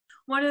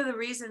one of the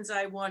reasons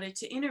I wanted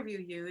to interview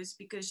you is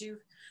because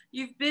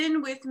you've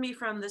been with me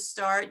from the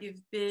start.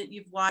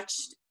 You've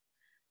watched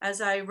as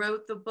I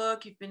wrote the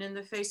book. You've been in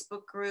the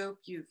Facebook group.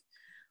 You've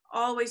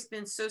always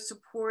been so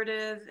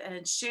supportive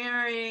and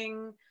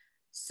sharing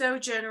so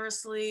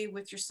generously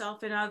with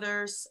yourself and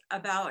others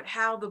about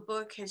how the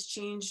book has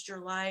changed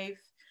your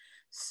life.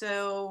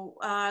 So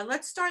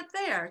let's start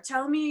there.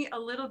 Tell me a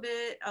little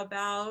bit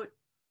about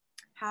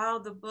how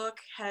the book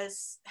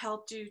has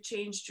helped you,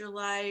 changed your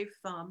life,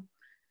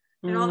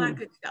 and all that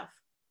good stuff.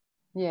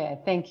 Yeah,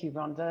 thank you,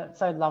 Rhonda.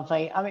 So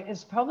lovely. I mean,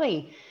 it's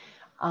probably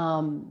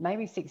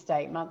maybe 6 to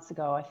 8 months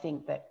ago, I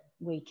think, that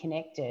we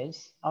connected.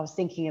 I was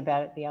thinking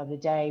about it the other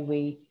day.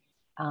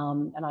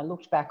 And I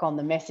looked back on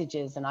the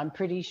messages, and I'm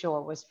pretty sure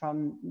it was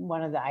from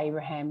one of the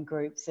Abraham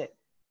groups that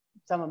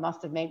someone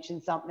must have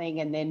mentioned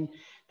something, and then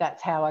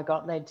that's how I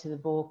got led to the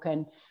book.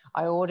 And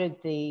I ordered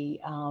the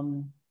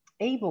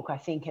ebook, I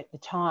think, at the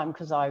time,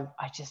 because I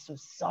just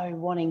was so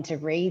wanting to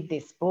read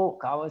this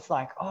book. I was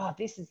like, oh,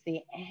 this is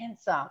the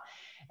answer.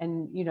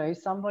 And, you know,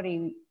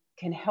 somebody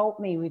can help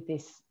me with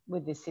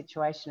this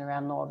situation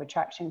around law of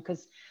attraction,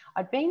 because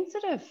I'd been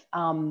sort of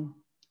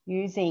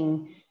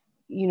using,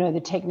 you know, the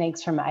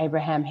techniques from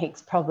Abraham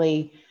Hicks.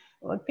 It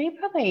would be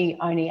probably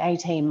only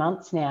 18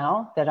 months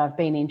now that I've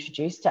been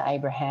introduced to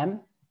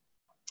Abraham.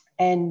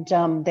 And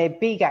their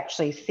big,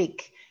 actually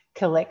thick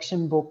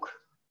collection book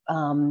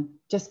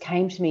just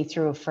came to me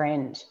through a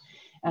friend,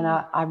 and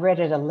I read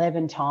it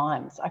 11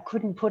 times. I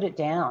couldn't put it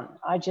down.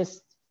 I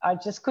just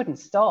couldn't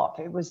stop.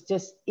 It was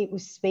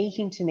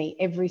speaking to me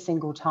every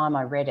single time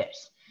I read it.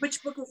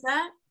 Which book is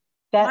that?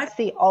 That's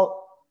the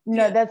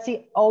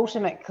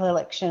ultimate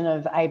collection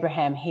of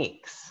Abraham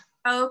Hicks.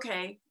 Oh,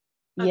 okay.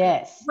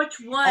 Yes. Which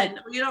one?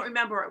 You don't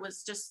remember? It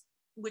was just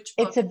which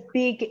book? It's a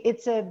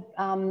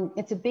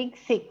big,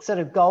 thick, sort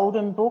of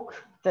golden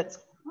book that's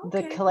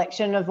the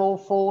collection of all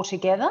four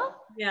together.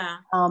 Yeah.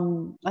 I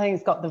think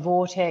it's got the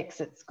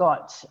Vortex, it's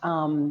got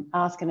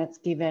Ask and It's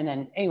Given,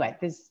 and anyway,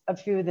 there's a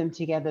few of them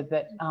together.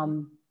 But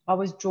I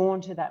was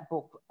drawn to that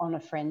book on a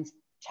friend's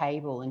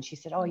table, and she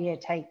said, oh yeah,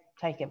 take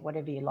it,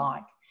 whatever you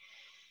like.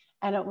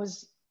 And it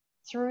was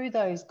through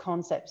those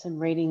concepts and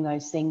reading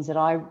those things that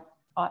I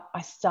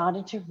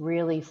started to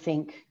really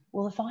think,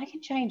 well, if I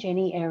can change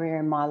any area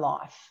in my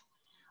life,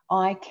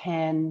 I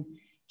can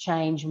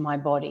change my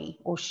body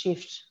or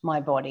shift my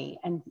body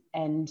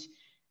and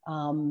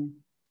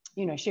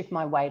you know, shift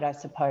my weight, I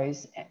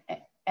suppose.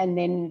 And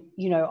then,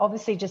 you know,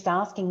 obviously just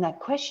asking that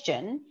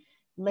question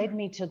led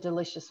me to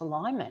Delicious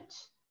Alignment.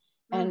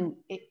 And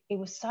it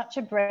was such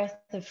a breath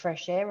of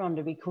fresh air,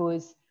 Rhonda,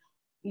 because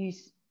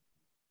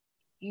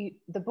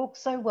the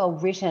book's so well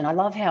written. I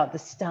love how at the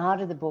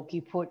start of the book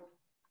you put,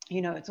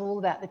 you know, it's all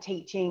about the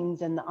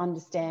teachings and the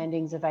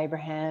understandings of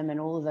Abraham and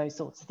all of those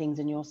sorts of things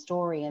in your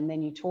story. And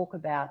then you talk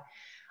about,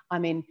 I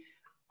mean,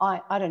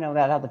 I don't know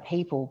about other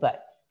people,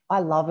 but I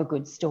love a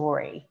good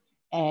story.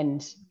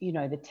 And, you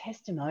know, the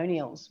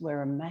testimonials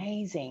were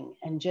amazing.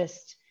 And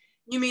just...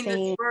 You mean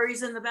the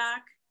stories in the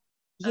back?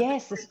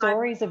 Yes, the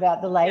stories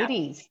about the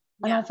ladies.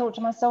 Yeah. And I thought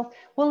to myself,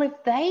 well, if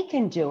they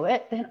can do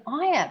it, then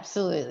I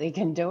absolutely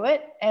can do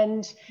it.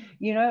 And,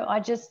 you know,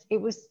 I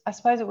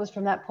suppose it was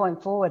from that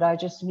point forward, I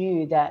just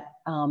knew that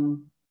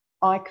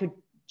I could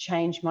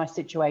change my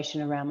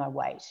situation around my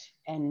weight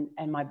and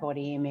my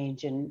body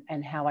image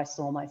and how I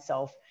saw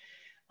myself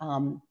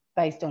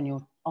based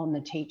on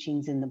the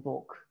teachings in the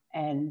book.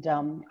 And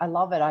I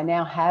love it. I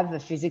now have a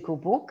physical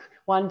book.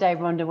 One day,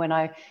 Rhonda, when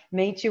I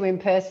meet you in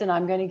person,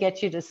 I'm going to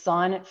get you to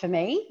sign it for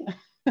me.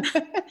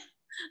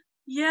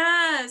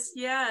 Yes.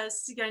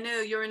 I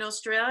know you're in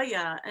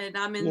Australia and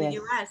I'm in the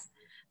US.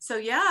 So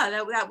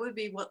yeah, that would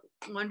be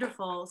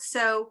wonderful.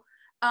 So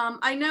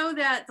I know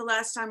that the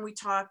last time we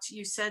talked,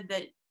 you said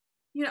that,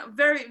 you know,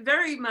 very,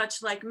 very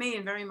much like me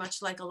and very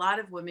much like a lot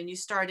of women, you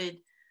started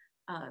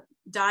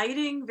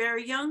dieting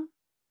very young.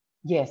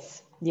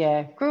 Yes.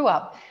 Yeah. Grew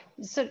up.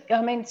 So,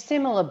 I mean,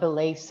 similar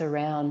beliefs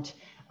around,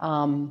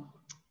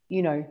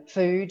 you know,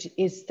 food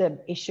is the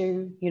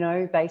issue. You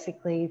know,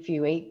 basically, if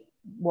you eat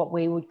what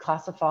we would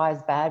classify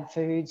as bad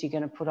foods, you're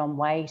going to put on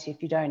weight.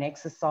 If you don't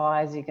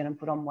exercise, you're going to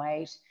put on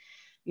weight.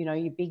 You know,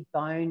 you're big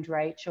boned,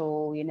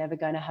 Rachel. You're never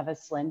going to have a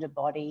slender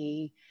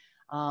body.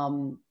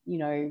 You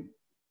know,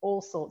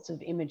 all sorts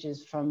of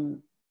images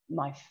from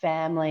my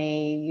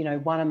family. You know,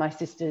 one of my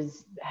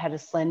sisters had a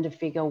slender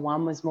figure.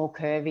 One was more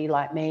curvy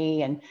like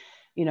me. And,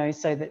 you know,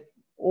 so that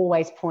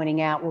always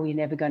pointing out, well, you're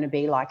never going to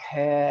be like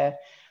her.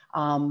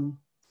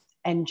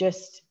 And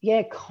just,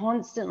 yeah,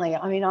 constantly.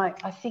 I mean, I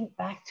think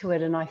back to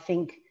it and I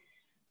think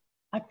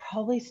I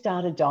probably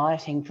started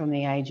dieting from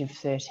the age of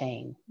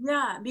 13.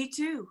 Yeah, me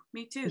too.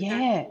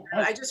 Yeah.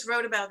 I just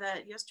wrote about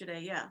that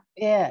yesterday. Yeah.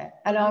 Yeah.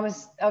 And I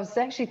was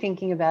actually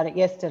thinking about it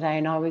yesterday,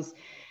 and I was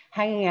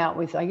hanging out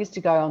with, I used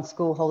to go on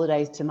school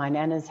holidays to my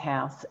nana's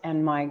house,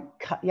 and my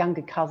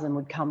younger cousin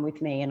would come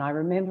with me. And I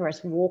remember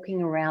us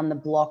walking around the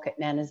block at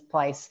Nana's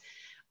place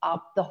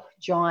up the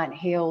giant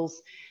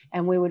hills,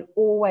 and we would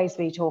always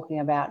be talking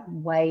about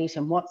weight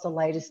and what's the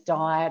latest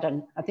diet.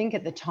 And I think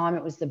at the time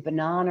it was the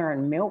banana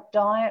and milk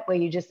diet, where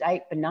you just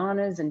ate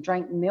bananas and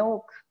drank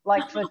milk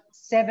like for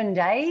 7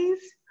 days.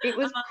 It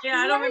was Yeah,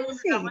 I don't remember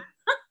that crazy. one.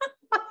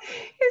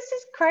 It's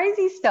just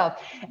crazy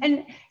stuff.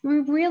 And we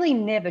really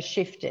never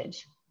shifted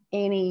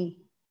any,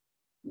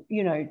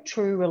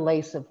 true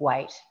release of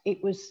weight.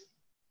 It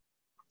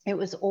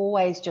was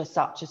always just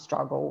such a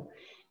struggle.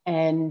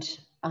 And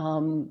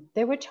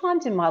there were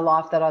times in my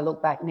life that I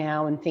look back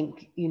now and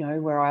think,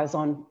 where I was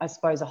on, I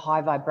suppose, a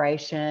high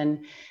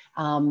vibration,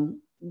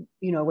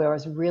 where I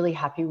was really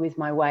happy with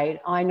my weight.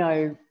 I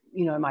know,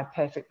 my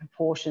perfect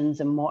proportions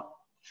and what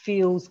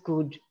feels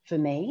good for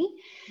me.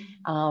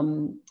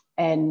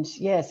 And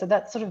yeah, so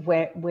that's sort of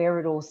where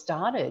it all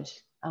started.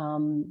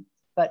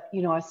 But,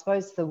 I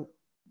suppose the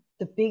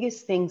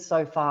biggest thing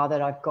so far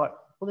that I've got,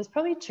 well, there's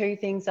probably two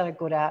things that I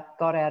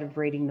got out of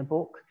reading the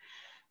book.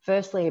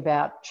 Firstly,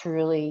 about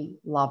truly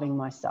loving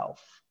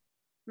myself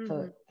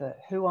for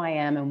who I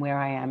am and where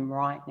I am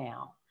right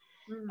now.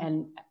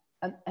 And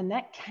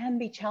that can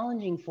be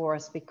challenging for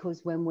us,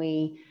 because when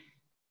we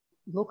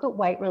look at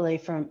weight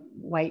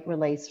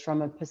release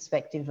from a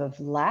perspective of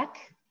lack,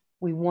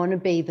 we want to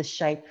be the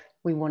shape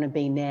we want to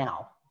be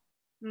now.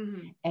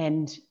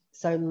 And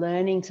so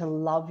learning to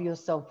love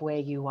yourself where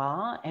you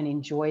are and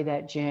enjoy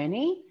that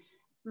journey,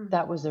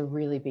 that was a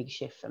really big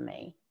shift for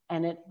me.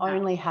 And it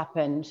only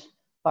happened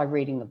by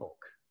reading the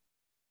book.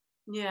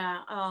 Yeah.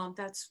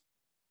 That's,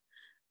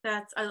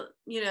 I love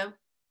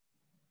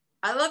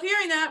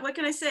hearing that. What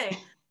can I say?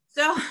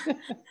 So,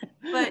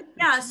 but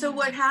yeah, so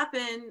what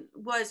happened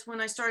was,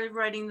 when I started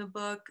writing the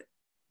book,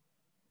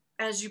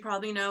 as you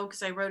probably know,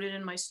 because I wrote it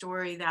in my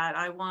story, that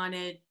I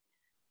wanted,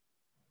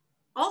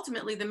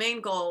 ultimately the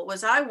main goal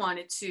was I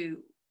wanted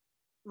to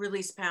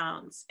release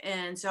pounds.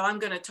 And so I'm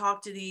going to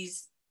talk to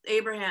these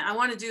I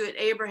want to do it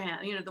Abraham,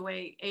 the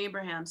way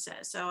Abraham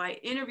says. So I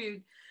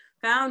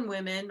found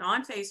women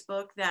on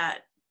Facebook that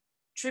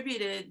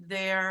attributed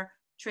their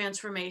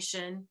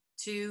transformation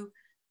to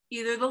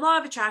either the law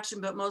of attraction,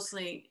 but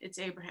mostly it's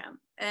Abraham.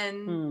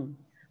 And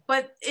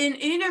but in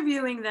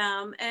interviewing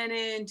them and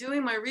in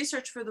doing my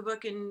research for the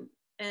book, and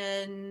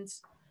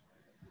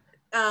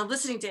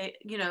listening to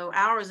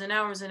hours and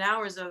hours and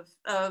hours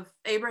of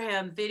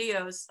Abraham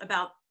videos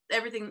about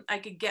everything I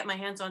could get my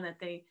hands on that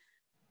they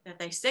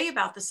say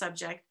about the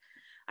subject,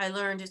 I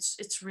learned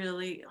it's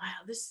really,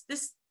 wow, this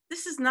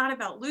is not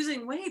about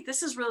losing weight.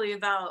 This is really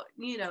about,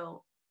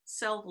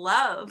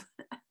 self-love.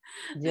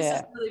 This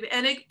is really,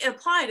 and it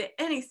applied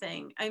to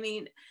anything. I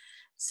mean,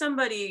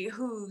 somebody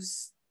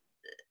who's,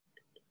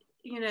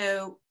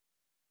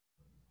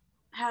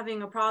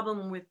 having a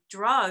problem with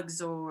drugs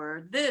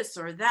or this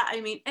or that, I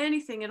mean,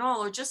 anything at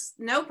all, or just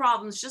no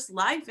problems, just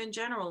life in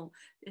general.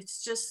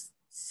 It's just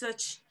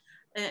such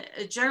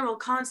a general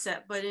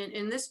concept, but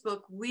in this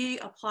book we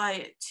apply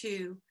it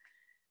to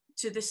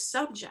this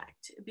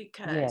subject,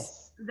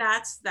 because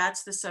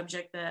that's the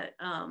subject that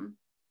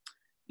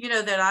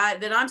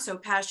that I'm so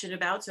passionate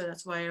about. So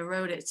that's why I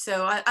wrote it.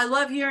 So I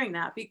love hearing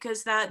that,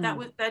 because that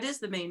is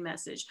the main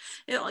message.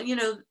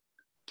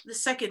 The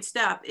second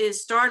step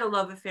is start a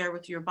love affair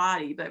with your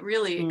body, but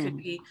really it could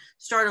be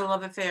start a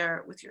love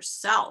affair with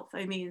yourself.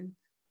 I mean,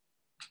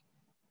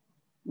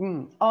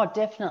 Oh,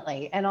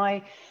 definitely. And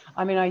I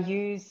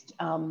used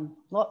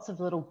lots of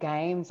little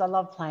games. I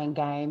love playing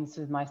games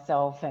with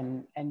myself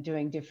and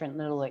doing different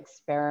little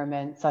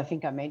experiments. I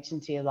think I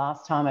mentioned to you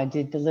last time I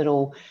did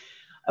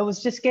I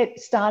was just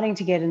starting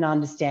to get an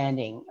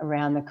understanding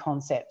around the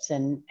concepts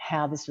and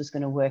how this was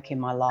going to work in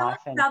my life.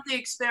 Tell us about the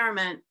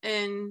experiment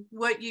and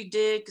what you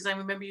did, because I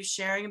remember you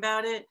sharing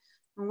about it,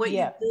 and what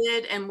you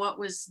did and what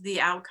was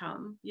the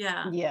outcome.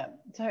 Yeah.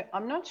 So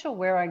I'm not sure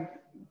where I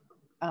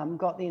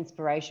got the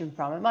inspiration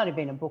from. It might have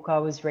been a book I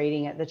was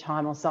reading at the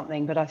time or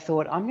something, but I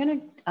thought I'm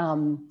going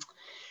to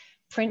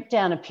print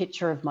down a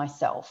picture of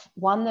myself,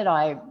 one that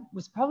I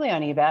was probably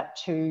only about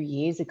 2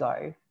 years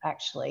ago,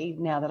 actually,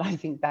 now that I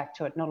think back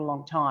to it, not a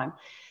long time.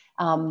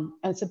 And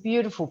it's a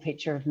beautiful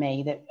picture of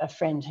me that a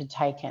friend had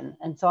taken.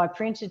 And so I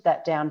printed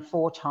that down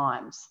 4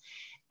 times.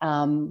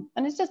 And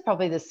it's just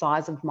probably the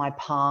size of my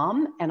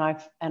palm. And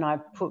I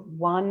put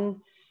one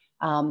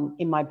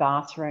in my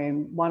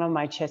bathroom, one on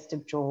my chest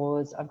of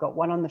drawers, I've got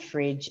one on the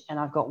fridge, and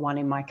I've got one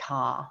in my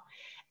car.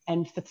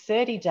 And for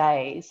 30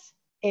 days,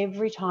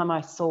 every time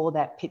I saw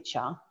that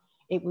picture,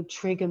 it would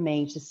trigger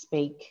me to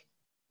speak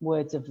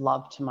words of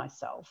love to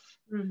myself.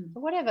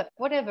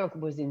 Whatever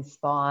was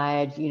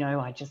inspired,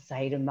 I just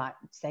say to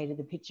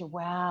the picture,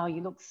 wow,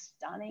 you look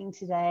stunning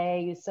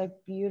today, you're so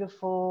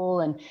beautiful,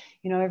 and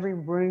every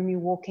room you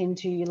walk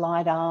into you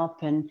light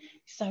up, and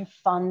so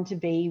fun to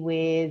be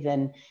with,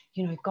 and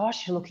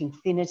gosh, you're looking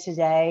thinner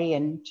today,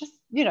 and just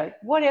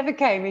whatever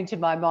came into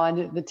my mind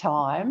at the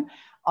time,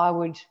 I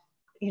would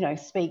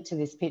speak to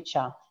this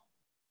picture.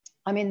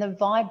 I mean, the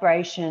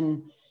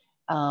vibration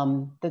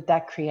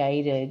that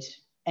created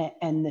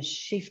and the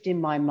shift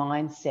in my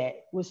mindset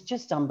was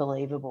just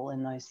unbelievable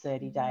in those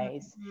 30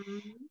 days.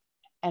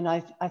 and I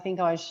think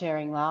I was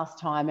sharing last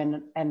time,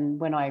 and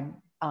when I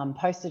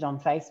posted on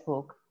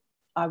Facebook,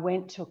 I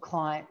went to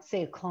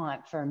see a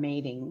client for a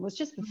meeting. It was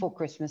just before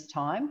Christmas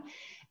time,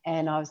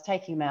 and I was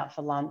taking him out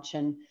for lunch,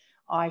 and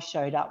I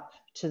showed up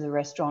to the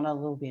restaurant a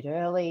little bit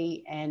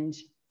early, and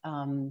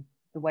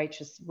the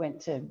waitress went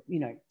to,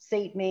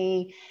 seat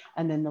me,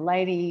 and then the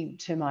lady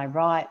to my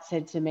right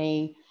said to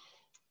me,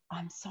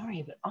 "I'm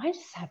sorry, but I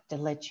just have to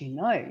let you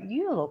know,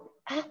 you look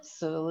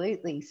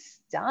absolutely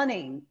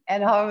stunning."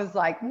 And I was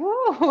like,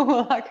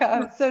 whoa, like I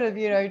was sort of,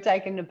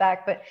 taken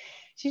aback. But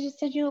she just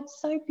said, "You look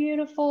so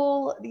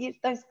beautiful.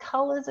 Those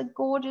colors are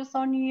gorgeous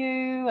on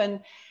you." And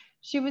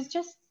she was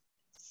just,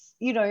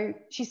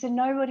 she said,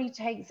 nobody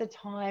takes the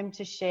time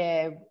to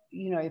share,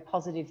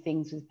 positive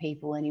things with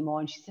people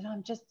anymore. And she said,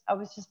 I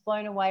was just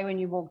blown away when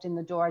you walked in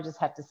the door. I just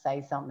had to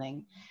say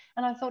something.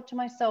 And I thought to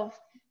myself,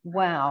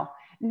 wow,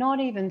 not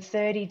even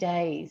 30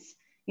 days,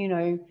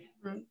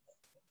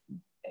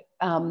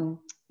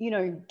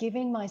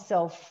 giving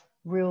myself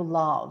real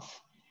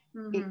love.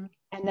 And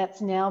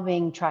that's now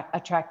being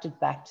attracted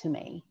back to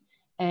me.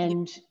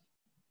 And,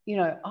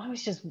 I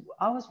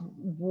was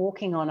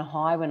walking on a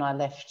high when I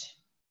left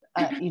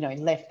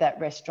that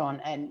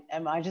restaurant. And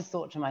I just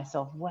thought to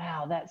myself,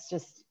 wow, that's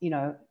just,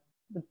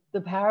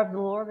 the power of the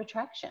law of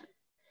attraction.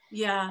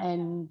 Yeah.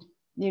 And,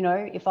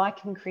 if I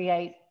can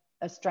create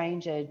a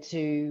stranger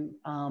to,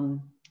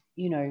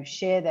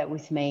 share that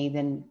with me,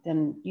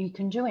 then you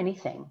can do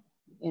anything,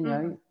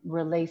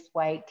 release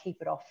weight,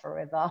 keep it off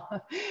forever,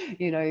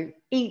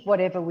 eat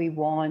whatever we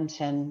want.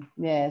 And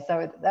yeah,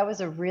 so that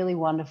was a really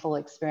wonderful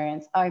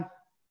experience. I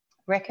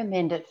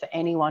recommend it for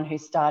anyone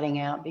who's starting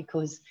out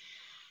because,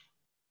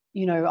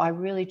 I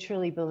really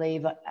truly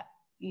believe,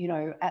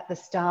 at the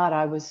start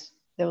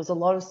there was a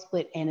lot of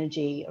split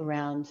energy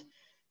around,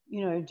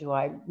 do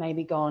I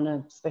maybe go on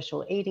a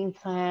special eating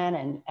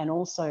plan and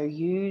also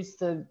use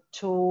the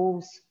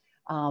tools?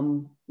 I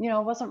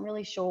wasn't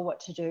really sure what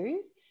to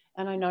do.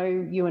 And I know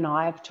you and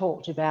I have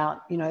talked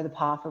about, the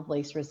path of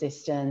least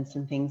resistance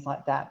and things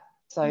like that.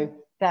 So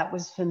that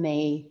was for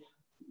me,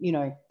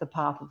 the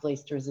path of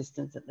least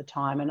resistance at the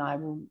time. And I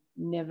will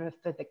never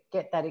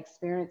forget that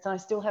experience. I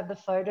still have the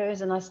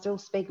photos and I still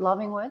speak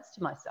loving words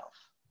to myself.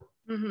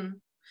 Mm-hmm.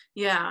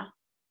 Yeah.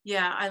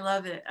 Yeah. I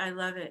love it. I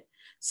love it.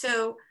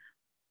 So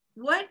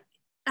I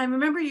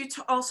remember you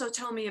also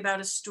told me about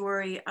a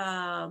story,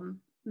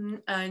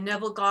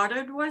 Neville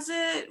Goddard, was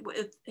it?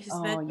 With his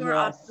mentor,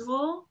 yes.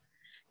 Abdul?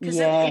 Because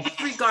yes.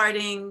 it's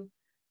regarding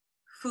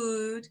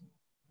food.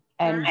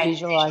 And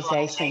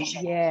visualization.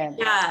 Yeah.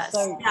 Yes.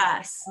 So,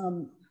 yes.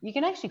 You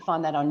can actually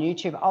find that on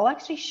YouTube. I'll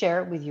actually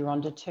share it with you,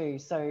 Rhonda, too.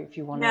 So if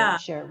you want to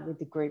share it with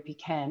the group, you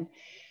can.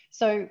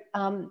 So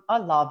I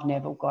love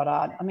Neville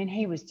Goddard. I mean,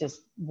 he was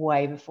just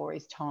way before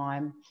his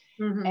time.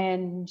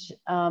 And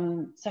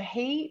so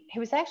he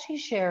was actually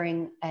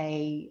sharing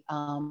a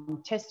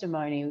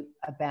testimony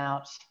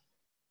about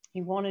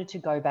he wanted to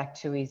go back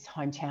to his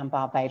hometown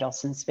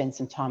Barbados and spend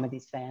some time with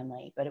his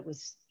family. But it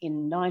was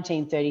in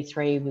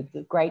 1933 with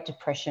the Great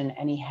Depression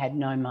and he had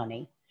no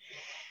money.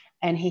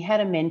 And he had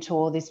a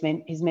mentor. His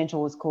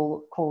mentor was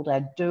called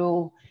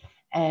Abdullah,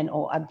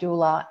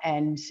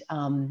 and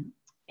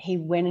he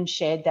went and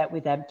shared that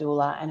with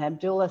Abdullah. And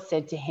Abdullah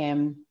said to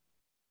him,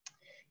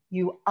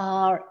 "You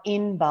are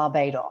in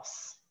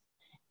Barbados."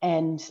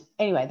 And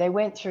anyway, they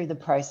went through the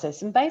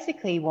process and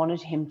basically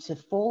wanted him to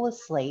fall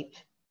asleep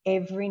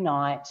every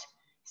night,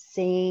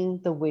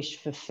 seeing the wish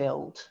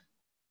fulfilled.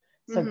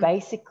 So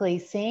basically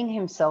seeing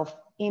himself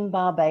in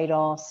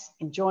Barbados,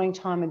 enjoying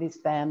time with his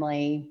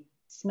family,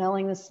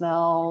 smelling the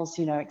smells,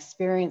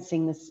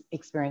 experiencing this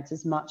experience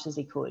as much as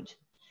he could.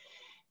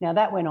 Now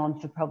that went on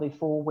for probably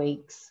 4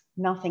 weeks.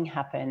 Nothing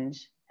happened.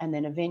 And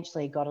then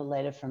eventually got a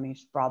letter from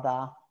his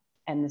brother.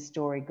 And the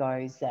story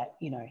goes that,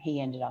 he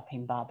ended up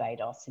in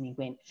Barbados and he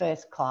went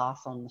first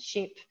class on the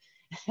ship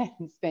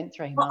and spent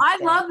 3 months I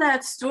love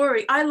that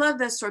story. I love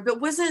that story.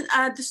 But wasn't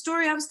the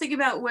story I was thinking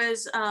about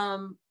was...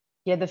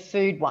 the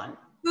food one.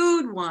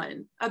 Food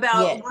one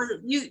about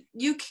you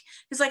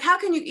it's like, how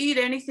can you eat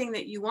anything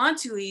that you want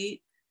to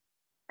eat?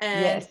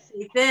 And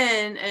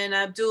then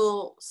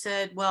Abdul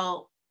said,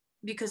 well,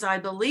 because I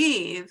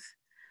believe.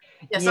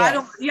 I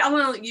don't. Yeah, I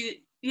want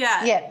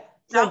to.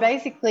 So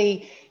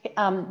basically,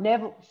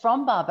 Neville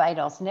from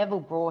Barbados, Neville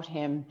brought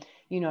him,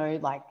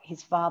 like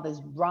his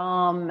father's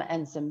rum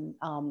and some,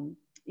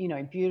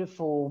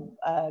 beautiful.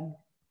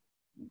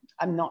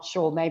 I'm not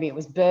sure, maybe it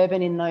was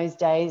bourbon in those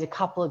days, a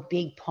couple of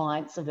big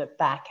pints of it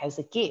back as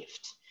a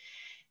gift.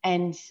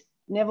 And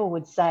Neville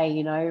would say,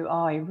 he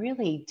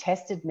really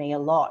tested me a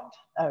lot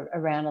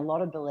around a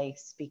lot of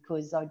beliefs,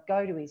 because I'd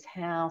go to his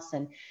house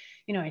and,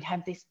 he'd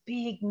have this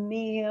big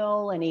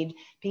meal and he'd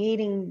be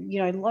eating,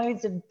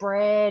 loads of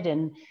bread,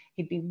 and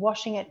he'd be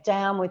washing it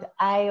down with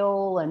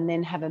ale and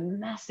then have a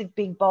massive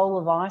big bowl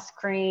of ice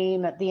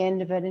cream at the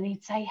end of it. And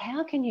he'd say,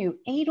 "How can you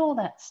eat all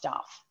that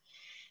stuff?"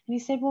 And he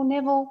said, "Well,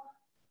 Neville,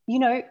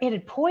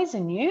 it'd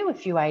poison you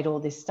if you ate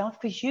all this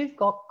stuff because you've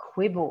got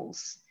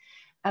quibbles."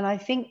 And I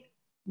think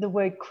the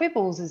word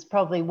quibbles is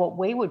probably what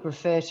we would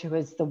refer to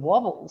as the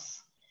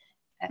wobbles.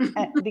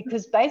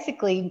 because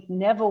basically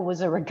Neville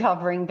was a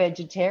recovering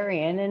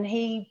vegetarian, and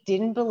he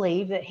didn't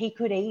believe that he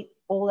could eat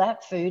all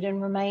that food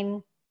and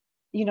remain,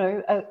 you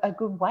know, a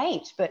good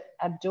weight. But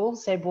Abdul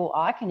said, well,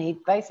 I can eat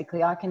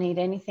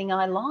anything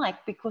I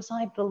like, because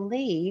I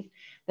believe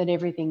that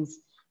everything's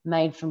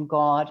made from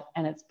God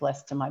and it's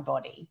blessed to my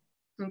body.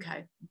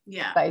 Okay.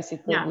 Yeah.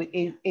 Basically,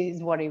 Yeah.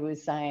 is what he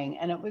was saying.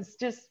 And it was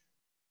just,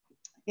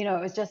 you know,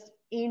 it was just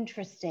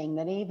interesting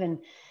that even,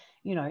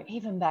 you know,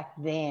 even back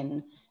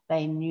then,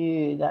 he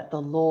knew that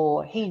the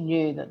law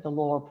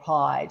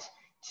applied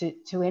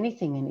to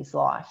anything in his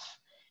life.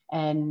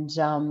 And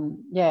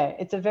yeah,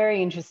 it's a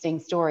very interesting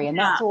story. And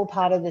that's all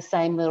part of the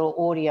same little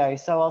audio.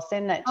 So I'll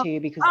send that to you,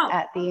 because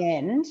at the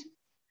end,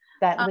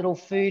 that little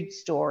food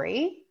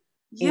story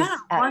is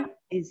at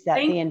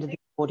the end of the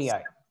audio.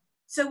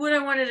 So what I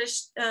wanted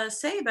to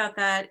say about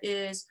that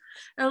is,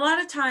 a lot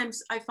of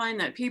times I find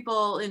that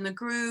people in the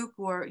group,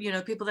 or, you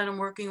know, people that I'm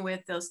working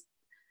with, they'll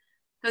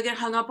get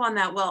hung up on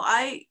that. Well,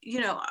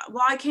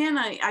 why can't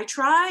I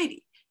tried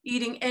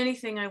eating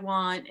anything I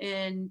want,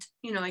 and,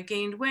 you know, I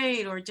gained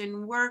weight, or it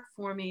didn't work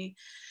for me.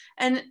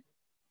 And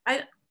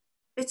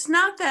it's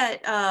not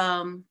that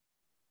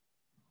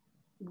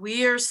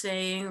we're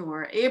saying,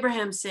 or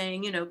Abraham's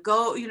saying, you know,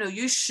 go, you know,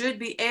 you should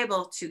be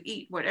able to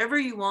eat whatever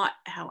you want,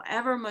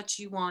 however much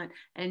you want,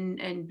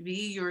 and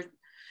be your,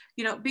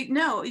 you know,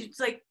 no, it's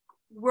like,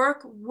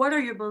 what are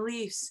your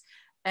beliefs,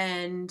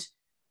 and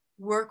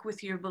work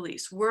with your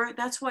beliefs.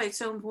 That's why it's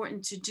so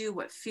important to do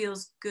what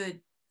feels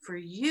good for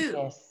you.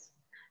 Yes.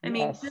 I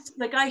mean, just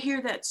like, I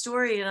hear that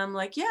story and I'm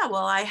like, yeah,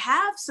 well, I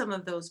have some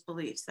of those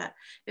beliefs that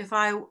if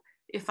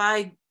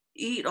I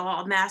eat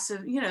all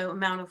massive, you know,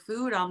 amount of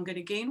food, I'm going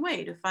to gain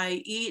weight. If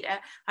I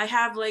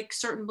have like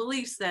certain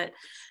beliefs that,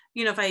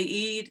 you know, if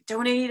I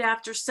don't eat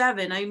after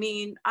 7, I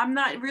mean, I'm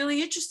not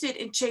really interested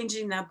in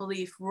changing that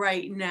belief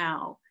right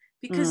now,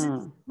 because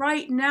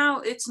right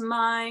now it's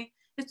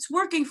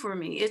working for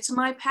me. It's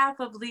my path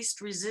of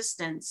least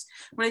resistance.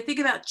 When I think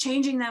about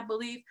changing that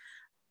belief,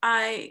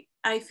 I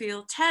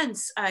feel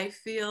tense. I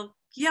feel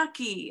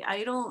yucky.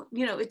 I don't,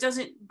 you know, it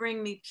doesn't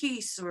bring me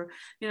peace, or,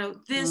 you know,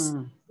 this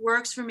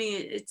works for me.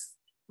 It's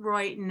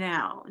right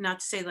now.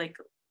 Not to say like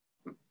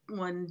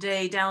one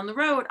day down the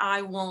road,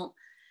 I won't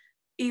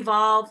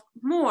evolve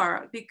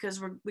more, because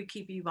we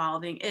keep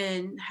evolving,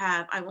 and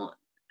I won't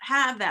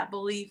have that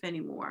belief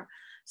anymore.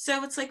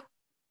 So it's like,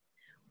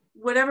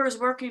 whatever is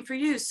working for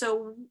you.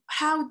 So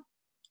how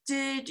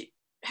do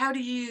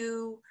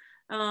you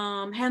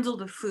handle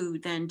the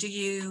food then? Do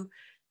you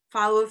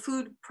follow a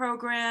food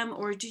program,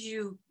 or do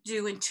you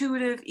do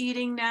intuitive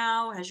eating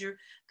now? Has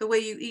the way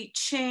you eat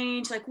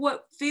changed? Like,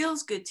 what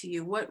feels good to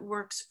you? What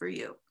works for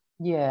you?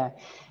 Yeah.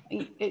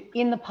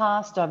 In the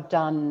past, I've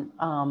done,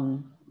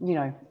 you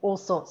know, all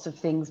sorts of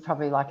things,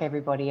 probably like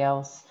everybody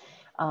else.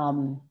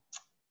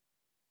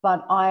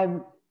 But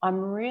I'm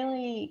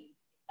really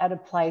at a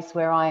place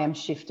where I am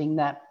shifting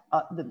that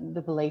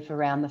the belief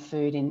around the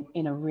food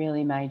in a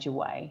really major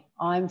way.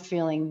 I'm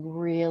feeling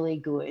really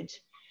good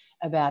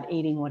about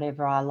eating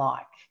whatever I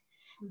like,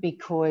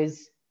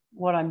 because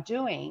what I'm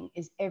doing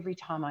is every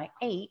time I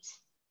eat,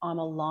 I'm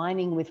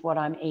aligning with what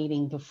I'm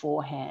eating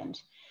beforehand.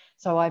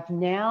 So I've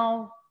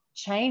now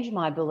changed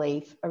my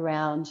belief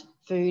around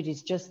food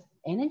is just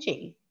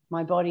energy.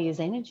 My body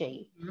is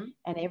energy,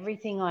 and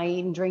everything I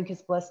eat and drink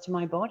is blessed to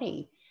my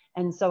body.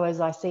 And so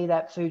as I see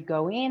that food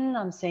go in,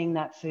 I'm seeing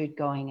that food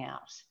going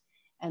out,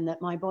 and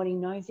that my body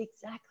knows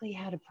exactly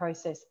how to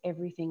process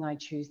everything I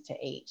choose to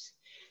eat.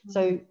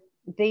 So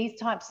these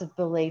types of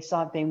beliefs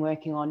I've been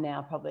working on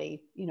now,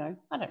 probably, you know,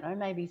 I don't know,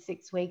 maybe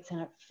 6 weeks, and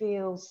it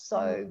feels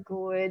so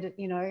good,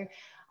 you know.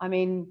 I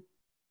mean,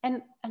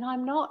 and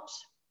I'm not,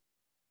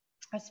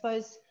 I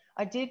suppose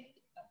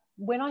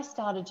when I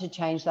started to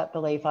change that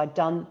belief, I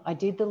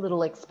did the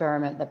little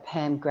experiment that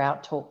Pam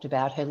Grout talked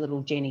about, her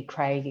little Jenny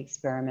Craig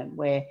experiment,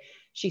 where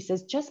she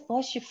says, just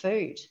bless your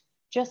food,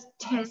 just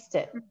test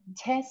it,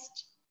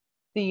 test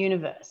the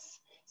universe.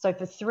 So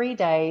for 3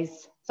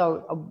 days,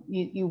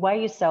 you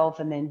weigh yourself,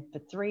 and then for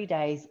 3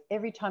 days,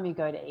 every time you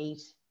go to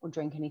eat or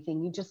drink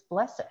anything, you just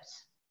bless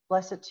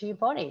it to your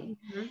body.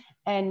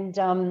 And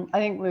I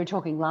think we were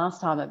talking last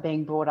time at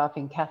being brought up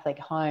in Catholic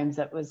homes,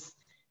 that was,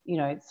 you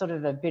know, it's sort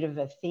of a bit of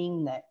a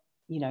thing that,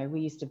 you know,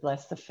 we used to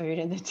bless the food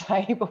at the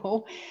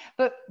table.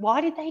 But why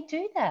did they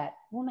do that?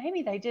 Well,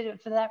 maybe they did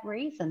it for that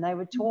reason. They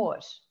were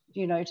taught,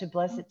 you know, to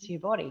bless it to your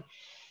body.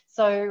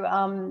 So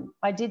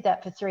I did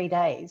that for 3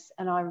 days,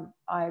 and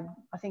I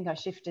think I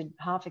shifted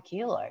 0.5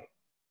 kilo,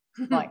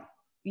 like,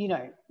 you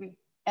know,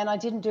 and I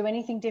didn't do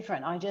anything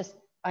different. I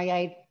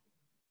ate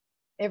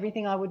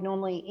everything I would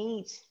normally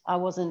eat. I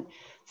wasn't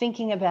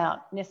thinking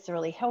about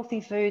necessarily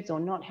healthy foods or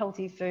not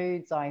healthy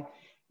foods. I,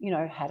 you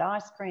know, had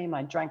ice cream,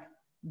 I drank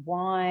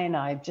wine.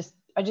 I just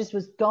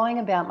was going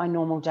about my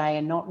normal day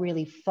and not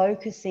really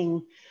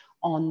focusing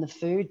on the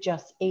food,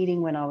 just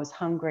eating when I was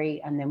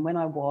hungry. And then when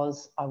I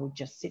would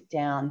just sit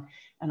down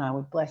and I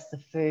would bless the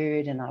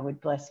food and I would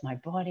bless my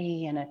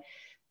body. And it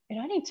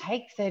only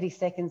takes 30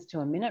 seconds to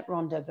a minute,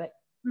 Rhonda, but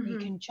you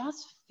can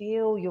just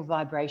feel your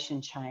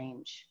vibration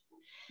change.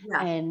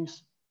 Yeah. And,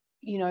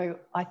 you know,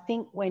 I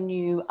think when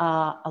you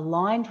are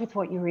aligned with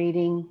what you're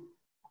eating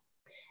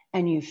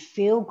and you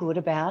feel good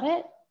about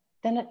it,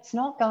 then it's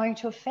not going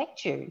to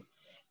affect you,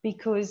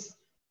 because,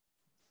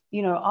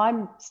 you know,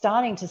 I'm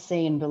starting to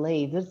see and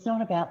believe that it's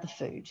not about the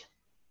food.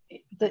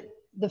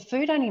 The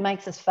food only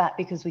makes us fat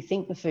because we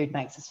think the food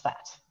makes us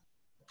fat.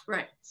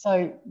 Right.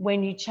 So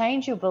when you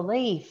change your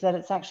belief that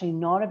it's actually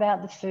not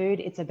about the food,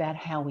 it's about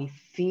how we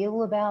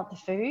feel about the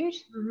food.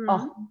 Mm-hmm.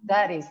 Oh,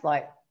 that is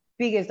like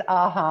biggest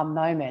aha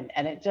moment.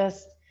 And it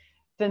just,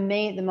 for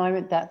me at the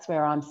moment, that's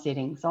where I'm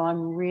sitting. So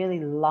I'm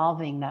really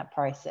loving that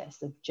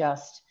process of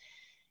just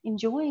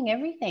enjoying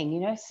everything,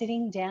 you know,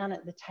 sitting down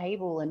at the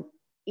table and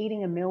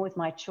eating a meal with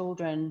my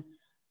children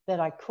that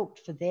I cooked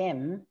for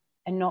them,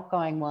 and not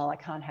going, well, I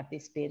can't have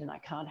this bit and I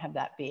can't have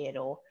that bit,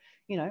 or,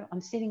 you know,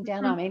 I'm sitting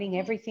down, I'm eating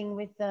everything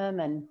with them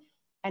and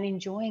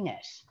enjoying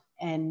it.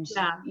 And,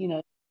 Yeah. you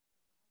know,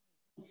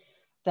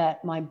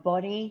 that my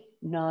body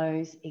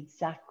knows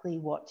exactly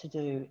what to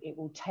do. It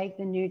will take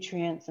the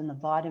nutrients and the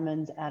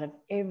vitamins out of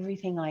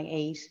everything I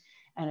eat,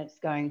 and it's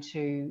going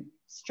to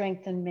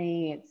strengthen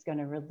me. It's going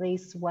to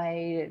release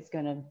weight. It's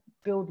going to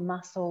build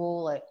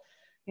muscle. It,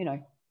 you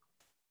know,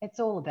 it's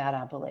all about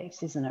our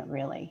beliefs, isn't it,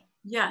 really?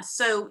 Yeah.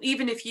 So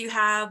even if you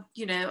have,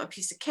 you know, a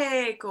piece of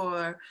cake,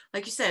 or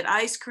like you said,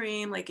 ice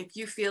cream, like if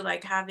you feel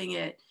like having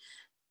it,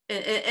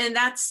 and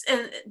that's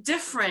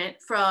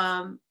different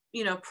from,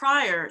 you know,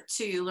 prior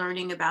to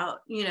learning about,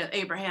 you know,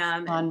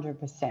 Abraham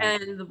 100%.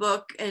 and the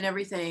book and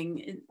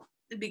everything,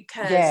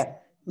 because Yeah.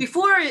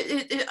 before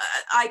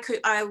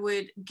I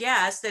would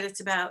guess that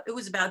it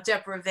was about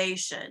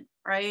deprivation,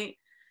 right?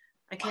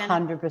 I can't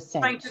 100%.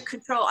 trying to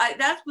control.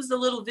 That was the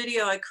little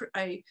video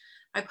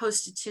I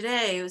posted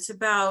today. It was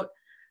about,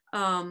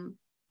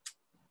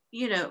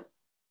 you know,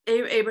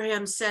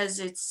 Abraham says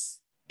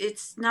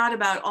it's not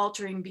about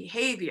altering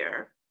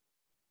behavior,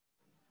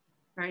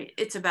 right?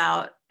 It's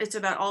about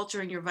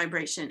altering your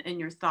vibration and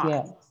your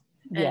thoughts.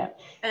 Yeah.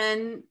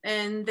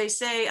 And they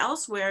say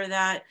elsewhere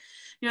that,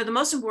 you know, the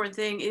most important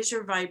thing is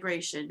your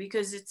vibration,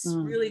 because it's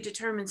really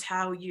determines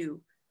how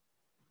you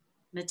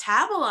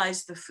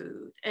metabolize the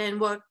food and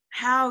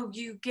how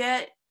you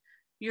get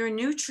your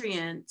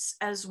nutrients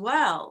as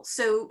well.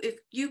 So if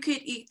you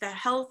could eat the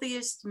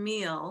healthiest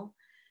meal,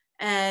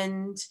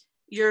 and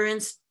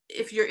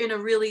if you're in a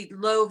really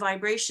low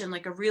vibration,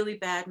 like a really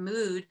bad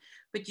mood,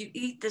 but you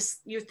eat this,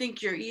 you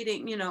think you're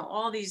eating, you know,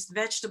 all these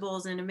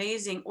vegetables and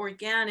amazing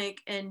organic,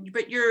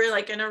 but you're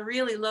like in a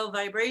really low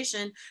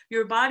vibration,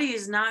 your body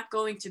is not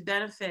going to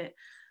benefit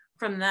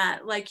from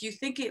that like you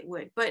think it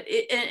would. But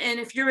and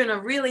if you're in a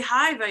really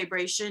high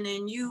vibration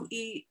and you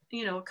eat,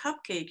 you know, a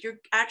cupcake, you're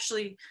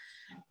actually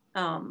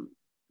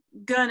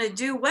gonna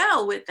do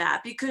well with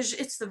that, because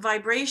it's the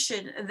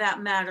vibration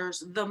that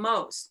matters the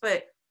most.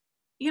 But,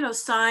 you know,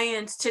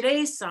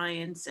 today's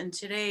science and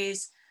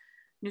today's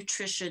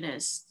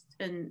nutritionists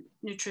and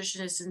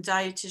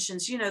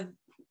dietitians, you know,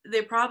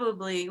 they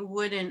probably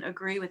wouldn't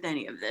agree with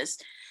any of this,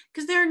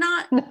 because they're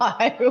not. No.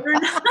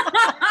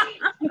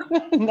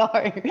 No.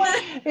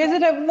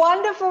 Isn't it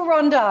wonderful,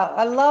 Rhonda?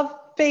 I love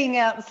being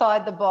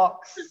outside the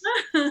box.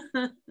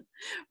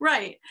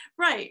 Right.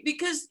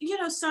 Because, you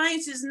know,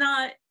 science is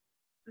not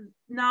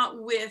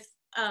with,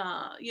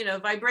 you know,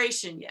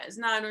 vibration yet. It's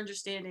not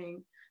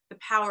understanding the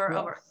power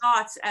of our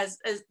thoughts as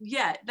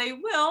yet. They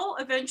will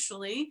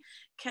eventually,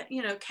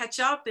 you know, catch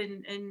up,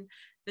 and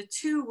the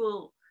two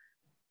will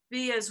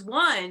be as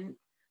one.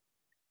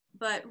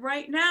 But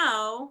right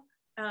now,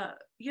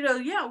 you know,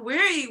 yeah,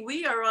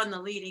 we are on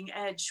the leading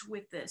edge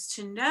with this,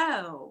 to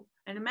know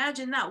and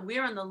imagine that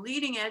we're on the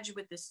leading edge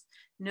with this,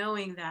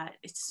 knowing that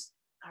it's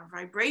our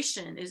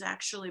vibration is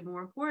actually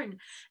more important.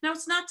 Now,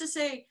 it's not to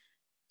say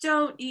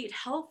don't eat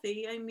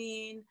healthy. I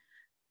mean,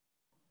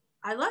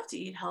 I love to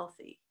eat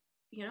healthy,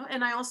 you know,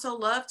 and I also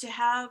love to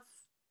have,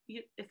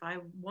 if I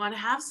want to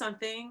have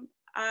something,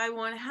 I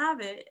want to have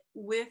it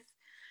with,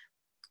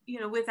 you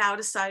know, without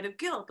a side of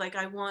guilt. Like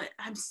I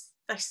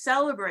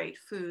celebrate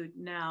food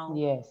now.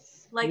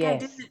 Yes. Like I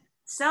didn't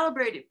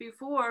celebrate it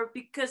before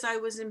because I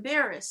was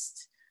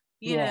embarrassed,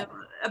 you know,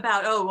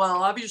 about, oh,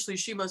 well, obviously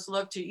she must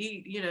love to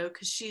eat, you know,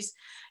 because she's,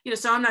 you know,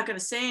 so I'm not going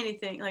to say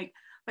anything. Like,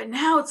 but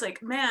now it's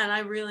like, man, I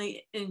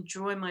really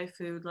enjoy my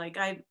food. Like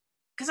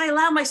because I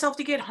allow myself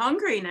to get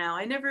hungry now.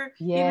 I never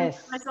even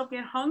let myself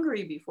get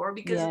hungry before,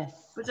 because I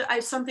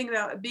have something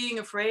about being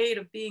afraid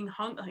of being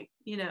hungry, like,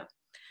 you know.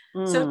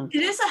 So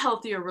it is a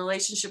healthier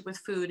relationship with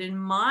food in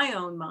my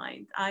own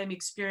mind. I'm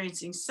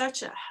experiencing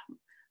such a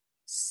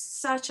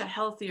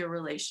healthier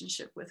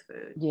relationship with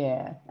food.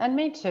 Yeah, and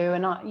me too.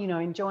 And I, you know,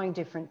 enjoying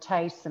different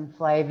tastes and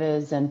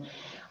flavors. And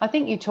I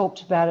think you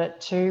talked about it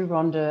too,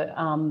 Rhonda.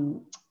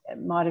 It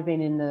might have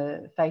been in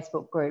the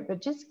Facebook group, but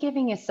just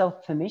giving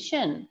yourself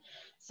permission.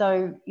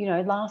 So, you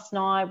know, last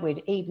night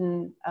we'd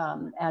eaten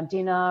our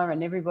dinner, and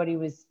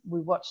we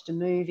watched a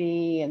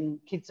movie, and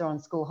kids are on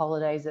school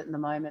holidays at the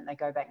moment. They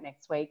go back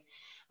next week.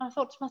 And I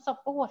thought to myself,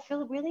 oh,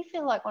 really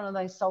feel like one of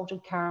those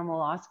salted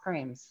caramel ice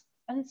creams.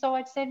 And so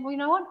I said, well, you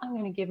know what? I'm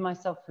going to give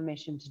myself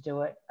permission to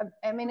do it.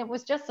 I mean, it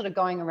was just sort of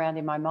going around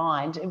in my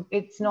mind.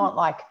 It's not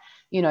like,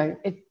 you know,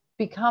 it's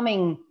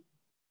becoming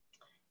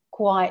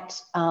quite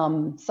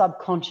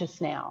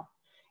subconscious now,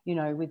 you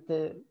know, with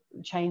the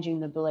changing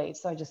the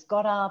beliefs. So I just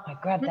got up, I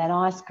grabbed that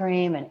ice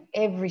cream, and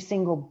every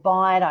single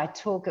bite I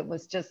took, it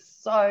was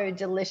just so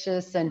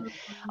delicious. And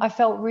I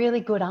felt really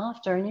good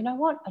after. And you know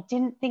what? I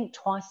didn't think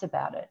twice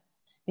about it,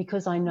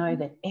 because I know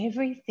that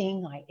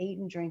everything I eat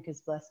and drink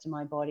is blessed to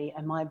my body,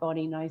 and my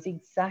body knows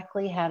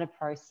exactly how to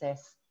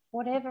process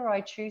whatever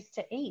I choose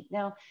to eat.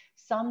 Now,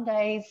 some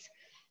days,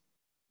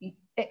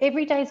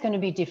 every day is going to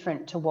be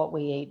different to what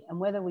we eat,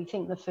 and whether we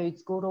think the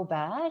food's good or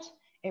bad,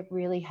 it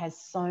really has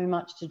so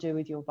much to do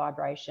with your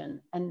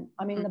vibration. And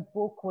I mean, the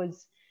book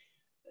was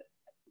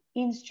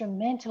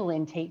instrumental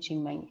in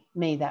teaching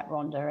me that,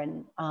 Rhonda.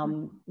 And,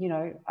 you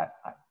know, I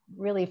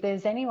really, if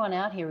there's anyone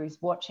out here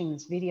who's watching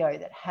this video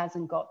that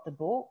hasn't got the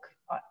book,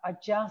 I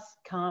just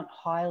can't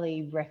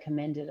highly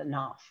recommend it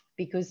enough,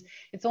 because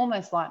it's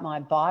almost like my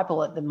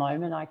Bible at the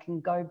moment. I can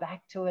go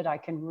back to it. I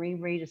can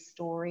reread a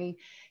story,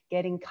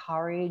 get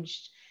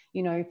encouraged,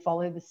 you know,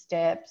 follow the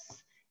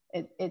steps.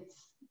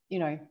 It's, you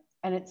know,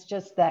 and it's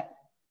just that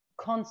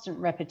constant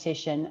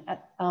repetition.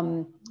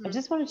 I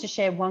just wanted to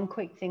share one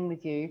quick thing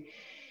with you.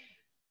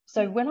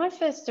 So when I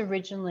first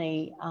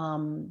originally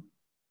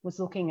was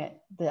looking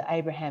at the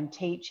Abraham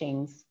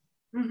teachings,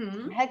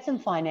 I had some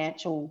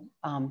financial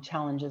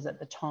challenges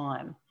at the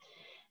time.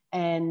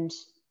 And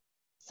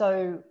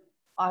so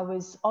I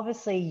was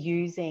obviously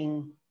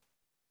using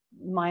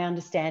my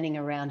understanding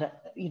around,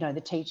 you know,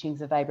 the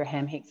teachings of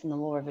Abraham Hicks and the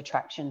law of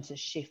attraction to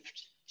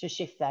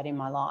shift that in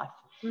my life.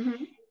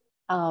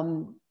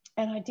 And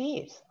I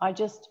did.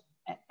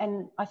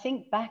 And I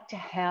think back to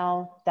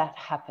how that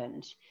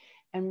happened.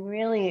 And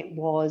really it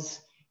was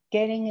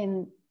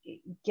getting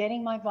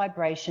my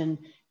vibration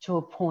to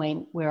a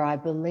point where I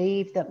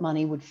believed that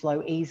money would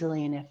flow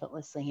easily and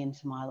effortlessly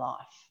into my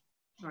life.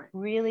 Right.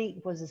 Really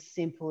was as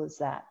simple as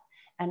that.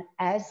 And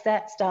as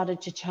that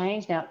started to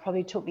change, now it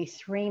probably took me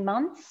 3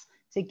 months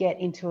to get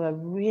into a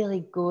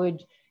really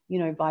good, you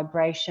know,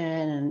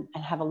 vibration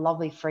and have a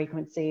lovely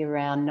frequency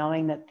around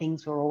knowing that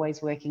things were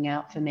always working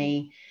out for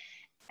me.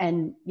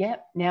 And yeah,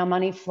 now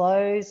money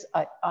flows.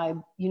 I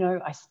you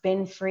know, I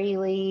spend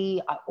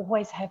freely. I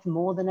always have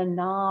more than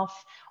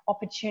enough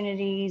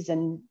opportunities,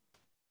 and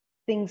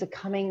things are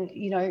coming,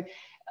 you know,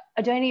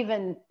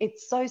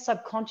 it's so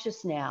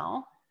subconscious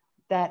now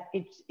that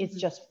it's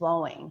just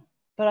flowing.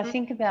 But I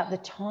think about the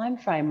time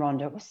frame,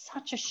 Rhonda. It was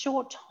such a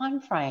short time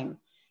frame,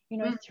 you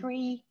know,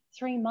 3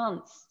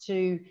 months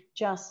to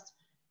just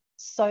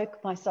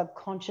soak my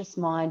subconscious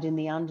mind in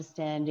the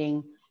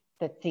understanding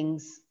that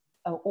things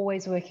are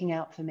always working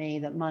out for me,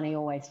 that money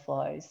always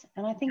flows.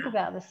 And I think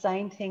about the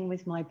same thing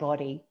with my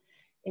body.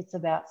 It's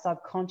about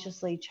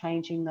subconsciously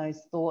changing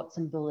those thoughts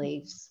and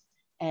beliefs.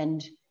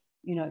 And,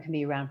 you know, it can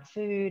be around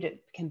food,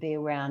 it can be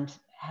around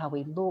how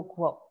we look,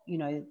 what, you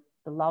know,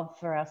 the love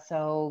for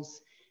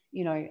ourselves,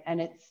 you know,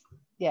 and it's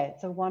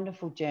a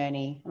wonderful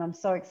journey. And I'm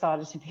so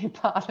excited to be a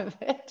part of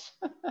it.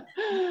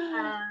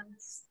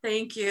 Yes,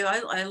 thank you.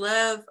 I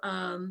love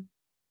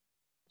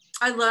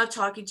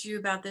talking to you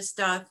about this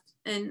stuff.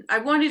 And I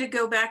wanted to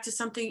go back to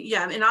something,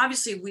 and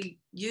obviously we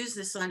use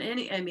this on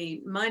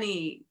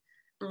money,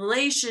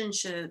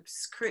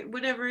 relationships,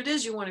 whatever it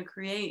is you want to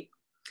create.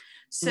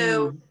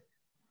 So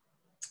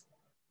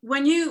I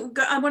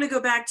want to go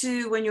back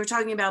to when you were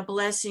talking about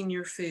blessing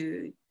your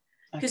food,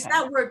 because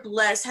that word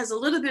bless has a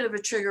little bit of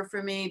a trigger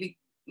for me,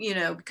 you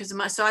know, because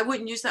of so I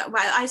wouldn't use that.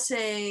 I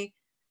say,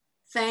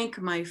 thank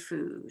my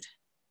food.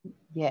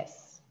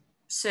 Yes.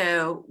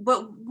 So,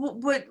 but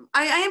what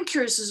I am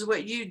curious is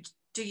what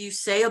do you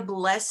say a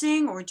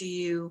blessing, or do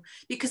you,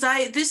 because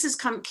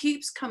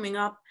keeps coming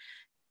up,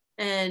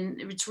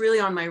 and it's really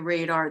on my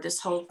radar, this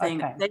whole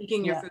thing,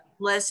 thanking your food,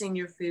 blessing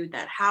your food,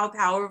 that how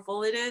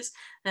powerful it is.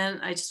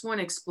 And I just want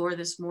to explore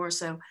this more.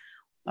 So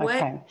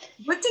what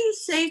do you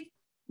say?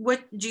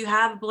 What do you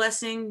have a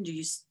blessing? What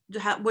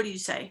do you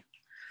say?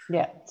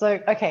 Yeah. So,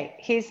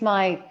 here's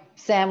my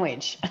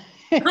sandwich.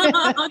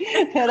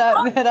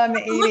 that I'm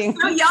eating. It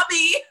looks so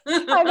yummy.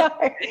 I know.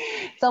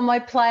 It's on my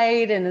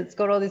plate and it's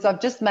got all this.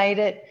 I've just made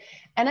it.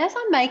 And as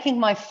I'm making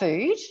my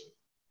food,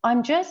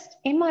 I'm just,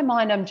 in my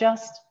mind, I'm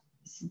just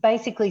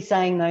basically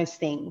saying those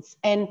things.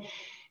 And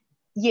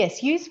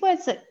yes, use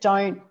words that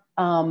don't,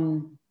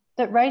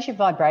 that raise your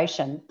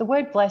vibration. The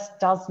word blessed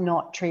does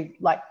not trigger,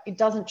 it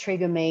doesn't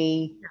trigger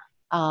me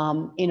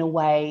in a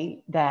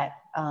way that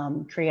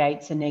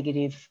creates a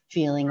negative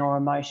feeling or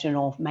emotion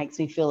or makes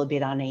me feel a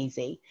bit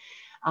uneasy.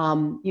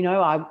 You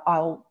know,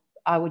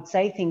 I would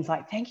say things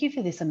like, thank you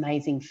for this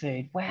amazing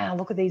food. Wow,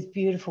 look at these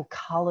beautiful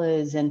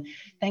colors. And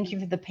thank you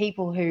for the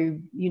people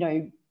who, you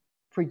know,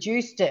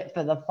 produced it,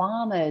 for the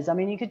farmers. I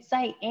mean, you could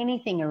say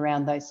anything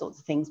around those sorts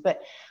of things,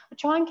 but I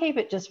try and keep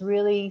it just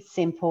really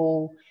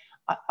simple.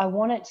 I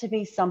want it to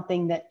be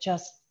something that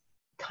just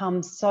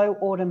comes so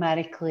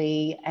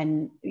automatically,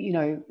 and, you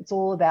know, it's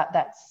all about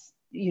that,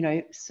 you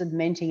know,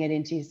 cementing it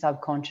into your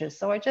subconscious.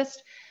 So I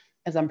just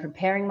as I'm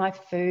preparing my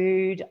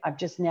food, I've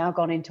just now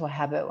gone into a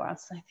habit where I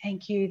say,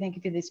 thank you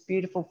for this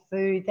beautiful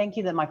food. Thank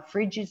you that my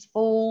fridge is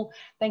full.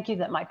 Thank you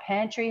that my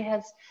pantry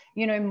has,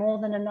 you know, more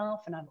than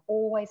enough, and I've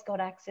always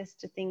got access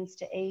to things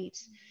to eat.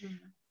 Mm-hmm.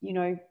 You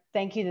know,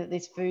 thank you that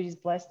this food is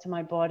blessed to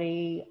my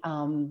body.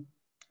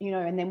 You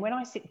know, and then when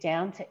I sit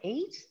down to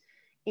eat,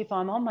 if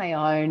I'm on my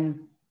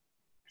own,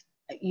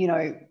 you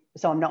know,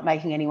 so I'm not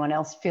making anyone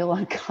else feel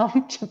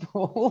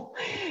uncomfortable,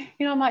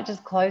 you know, I might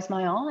just close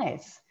my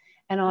eyes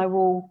and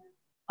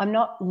I'm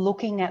not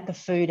looking at the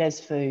food as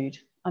food.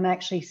 I'm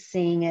actually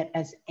seeing it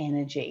as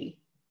energy.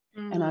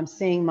 Mm. And I'm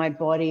seeing my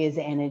body as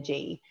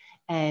energy.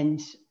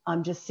 And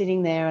I'm just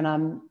sitting there and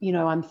I'm, you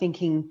know, I'm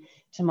thinking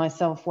to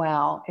myself,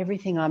 wow,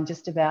 everything I'm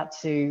just about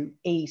to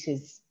eat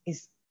is,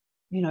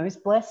 you know, is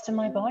blessed to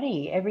my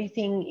body.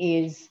 Everything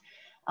is,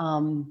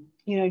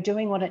 you know,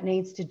 doing what it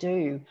needs to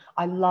do.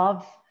 I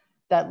love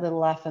that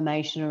little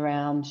affirmation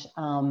around,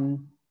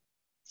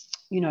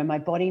 you know, my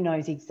body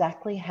knows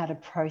exactly how to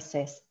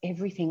process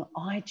everything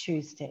I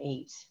choose to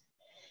eat,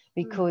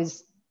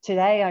 because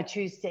today I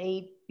choose to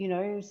eat, you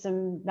know,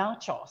 some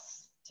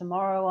nachos.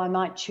 Tomorrow I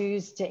might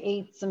choose to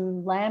eat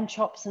some lamb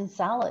chops and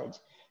salad.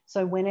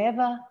 So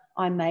whenever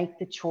I make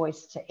the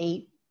choice to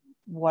eat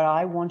what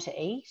I want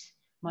to eat,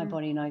 my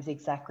body knows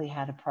exactly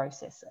how to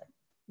process it.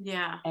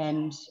 Yeah.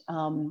 And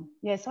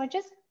yeah, so I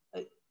just,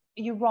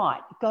 you're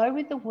right. Go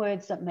with the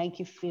words that make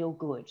you feel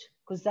good,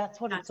 because that's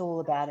what it's all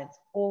about. It's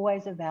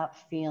always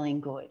about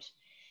feeling good.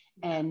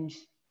 Yeah. And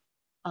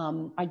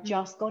I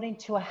just got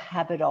into a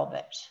habit of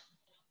it.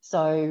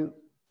 So,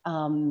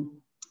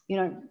 you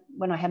know,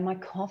 when I have my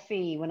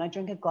coffee, when I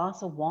drink a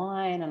glass of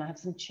wine and I have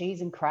some cheese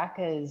and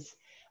crackers,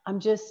 I'm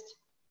just,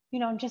 you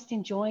know, I'm just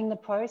enjoying the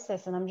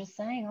process, and I'm just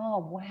saying, oh,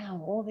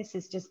 wow, all this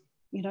is just,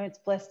 you know, it's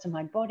blessed to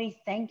my body.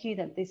 Thank you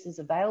that this is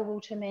available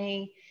to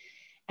me.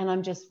 And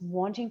I'm just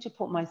wanting to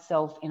put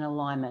myself in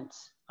alignment.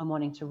 I'm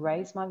wanting to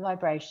raise my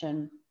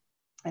vibration,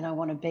 and I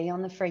want to be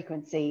on the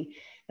frequency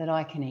that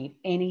I can eat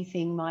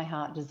anything my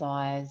heart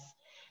desires.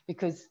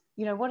 Because,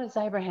 you know, what does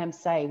Abraham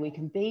say? We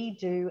can be,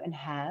 do, and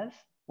have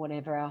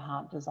whatever our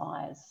heart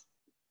desires.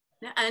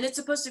 Yeah, and it's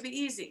supposed to be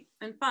easy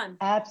and fun.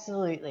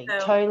 Absolutely.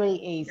 So, totally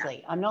easy.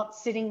 Yeah. I'm not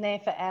sitting there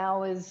for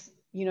hours,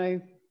 you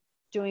know,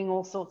 doing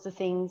all sorts of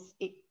things.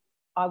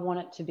 I want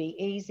it to be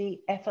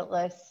easy,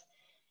 effortless,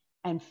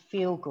 and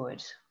feel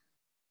good.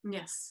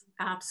 Yes,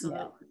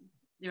 absolutely.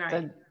 Yeah. You're right.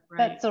 So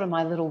that's sort of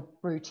my little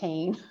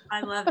routine.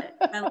 I love it.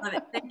 I love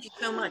it. Thank you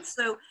so much.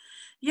 So,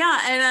 yeah,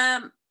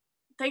 and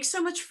thanks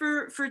so much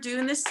for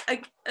doing this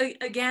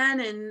again.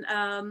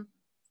 And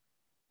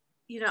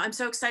you know, I'm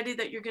so excited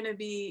that you're going to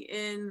be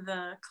in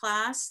the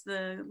class,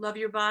 the Love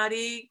Your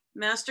Body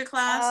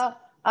Masterclass.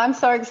 I'm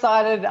so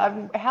excited.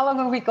 How long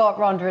have we got,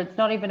 Rhonda? It's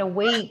not even a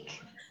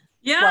week.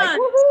 Yeah. Like,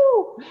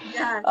 woohoo!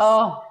 Yes.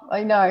 Oh,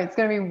 I know. It's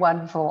going to be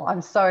wonderful.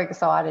 I'm so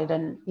excited.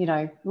 And, you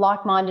know,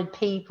 like-minded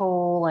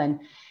people.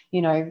 And,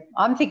 you know,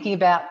 I'm thinking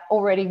about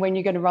already when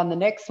you're going to run the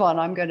next one,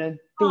 I'm going to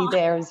be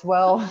there as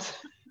well.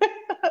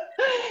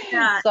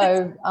 Yeah.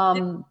 So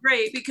it's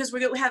great, because we're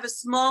going to have a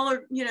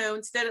smaller, you know,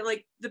 instead of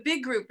like the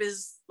big group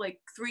is like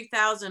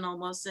 3,000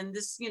 almost. And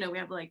this, you know, we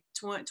have like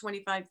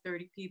 25,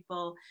 30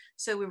 people.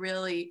 So we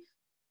really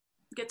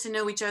get to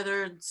know each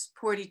other and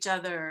support each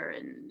other,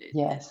 and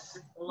it's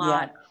a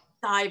lot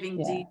diving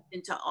deep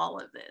into all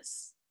of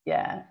this.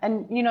 Yeah.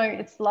 And you know,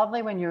 it's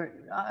lovely when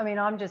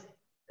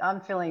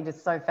I'm feeling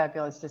just so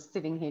fabulous just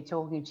sitting here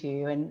talking to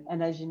you,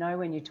 and as you know,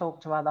 when you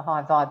talk to other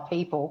high vibe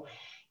people,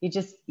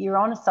 you're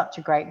on such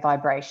a great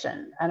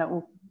vibration, and it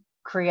will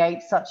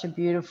create such a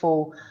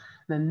beautiful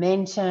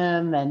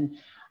momentum. And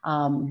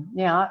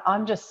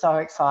I'm just so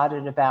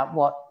excited about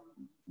what,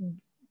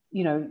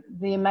 you know,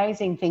 the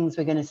amazing things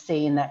we're going to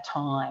see in that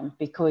time,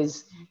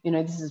 because, you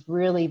know, this is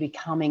really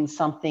becoming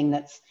something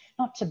that's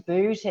not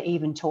taboo to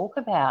even talk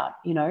about,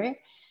 you know.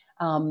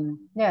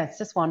 It's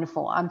just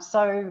wonderful. I'm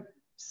so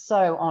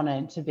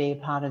honored to be a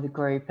part of the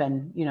group,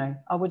 and, you know,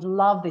 I would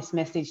love this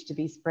message to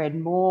be spread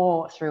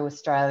more through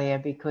Australia,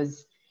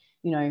 because,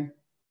 you know,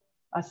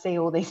 I see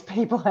all these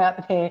people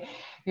out there,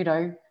 you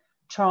know,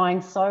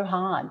 trying so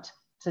hard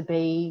to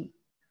be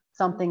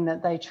something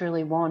that they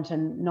truly want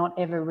and not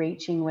ever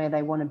reaching where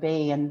they want to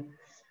be. And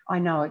I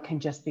know it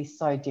can just be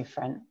so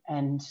different.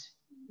 And,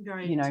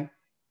 you know,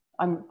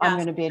 I'm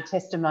going to be a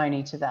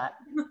testimony to that.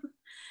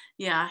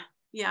 Yeah.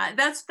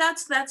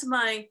 That's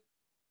my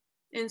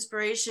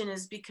inspiration,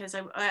 is because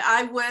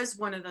I was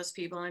one of those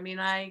people. I mean,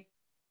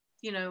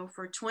 you know,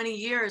 for 20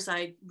 years,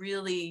 I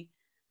really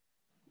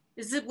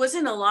was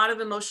in a lot of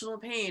emotional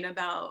pain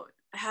about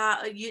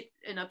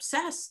and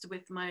obsessed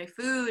with my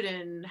food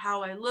and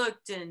how I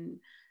looked, and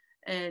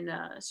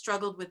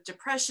struggled with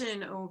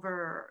depression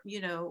over,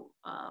 you know,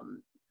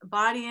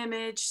 body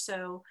image.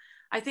 So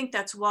I think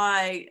that's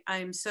why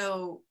I'm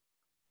so,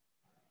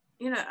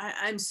 you know,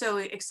 I'm so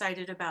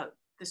excited about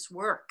this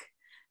work,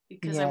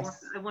 because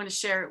I want to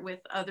share it with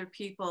other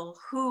people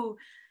who,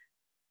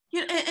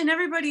 you know, and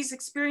everybody's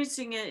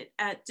experiencing it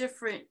at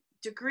different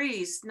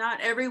degrees. Not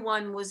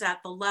everyone was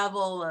at the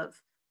level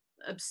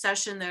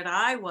obsession that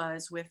I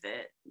was with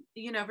it.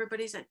 You know,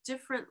 everybody's at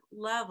different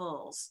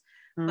levels,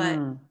 but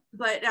Mm.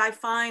 I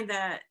find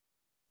that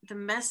the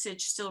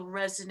message still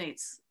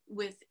resonates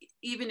with,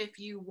 even if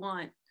you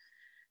want,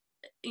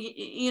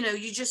 you know,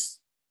 you just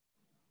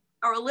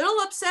are a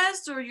little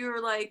obsessed, or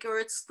you're like, or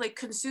it's like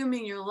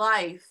consuming your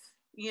life,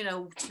 you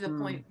know, to the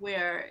point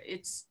where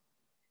it's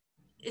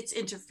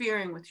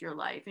interfering with your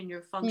life and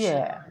your functionality,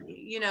 Yeah.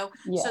 you know.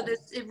 So Yeah.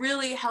 this, it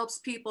really helps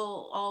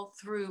people all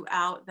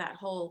throughout that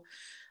whole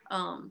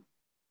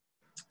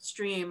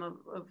stream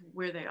of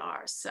where they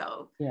are.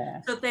 So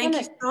Yeah. thank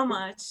And you so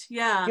much.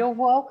 Yeah. you're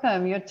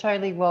welcome. You're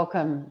totally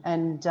welcome.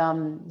 And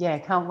yeah,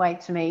 can't wait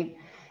to meet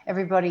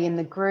everybody in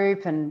the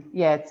group. And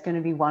yeah, it's going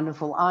to be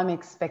wonderful. I'm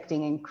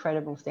expecting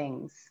incredible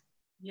things.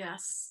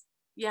 Yes.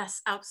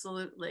 Yes,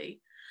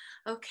 absolutely.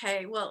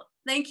 Okay. Well,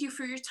 thank you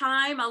for your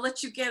time. I'll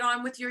let you get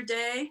on with your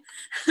day.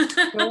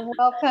 You're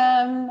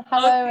welcome.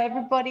 Hello, Okay.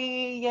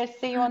 everybody. Yes,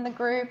 see you on the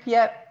group.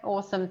 Yep.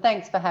 Awesome.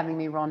 Thanks for having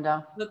me,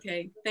 Rhonda.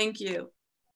 Okay. Thank you.